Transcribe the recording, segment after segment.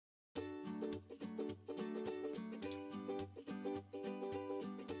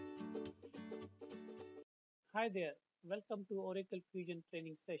Hi there, welcome to Oracle Fusion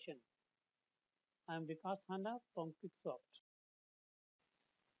training session. I am Vikas Handa from QVIKSOFT.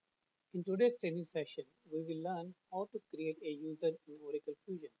 In today's training session, we will learn how to create a user in Oracle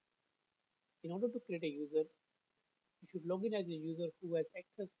Fusion. In order to create a user, you should log in as a user who has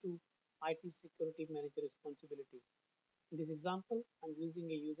access to IT Security Manager responsibility. In this example, I'm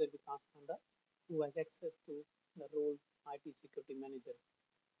using a user Vikas Handa who has access to the role IT Security Manager.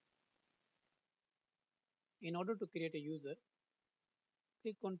 In order to create a user,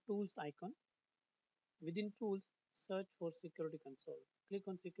 click on Tools icon. Within Tools, search for Security Console. Click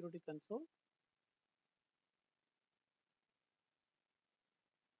on Security Console.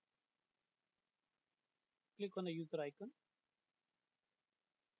 Click on the user icon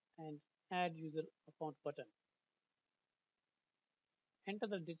and add user account button. Enter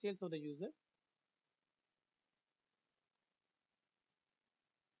the details of the user.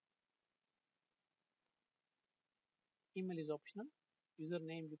 Email is optional.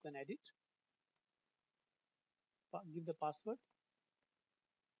 Username you can edit. Give the password.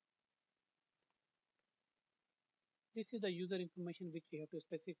 This is the user information which we have to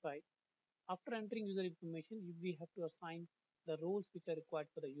specify. After entering user information, we have to assign the roles which are required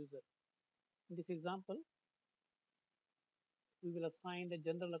for the user. In this example, we will assign the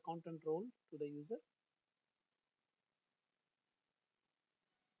general accountant role to the user.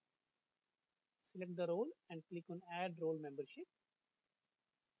 Select the role and click on add role membership.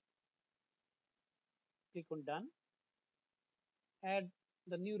 Click on done. Add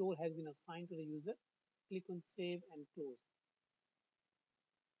the new role has been assigned to the user. Click on save and close.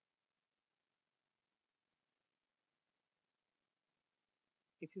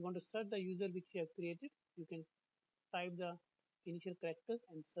 If you want to search the user which you have created, you can type the initial characters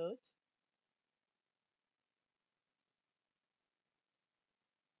and search.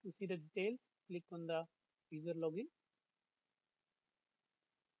 To see the details, click on the user login.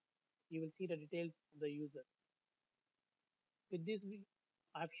 You will see the details of the user. With this,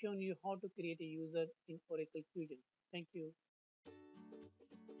 I have shown you how to create a user in Oracle Fusion. Thank you.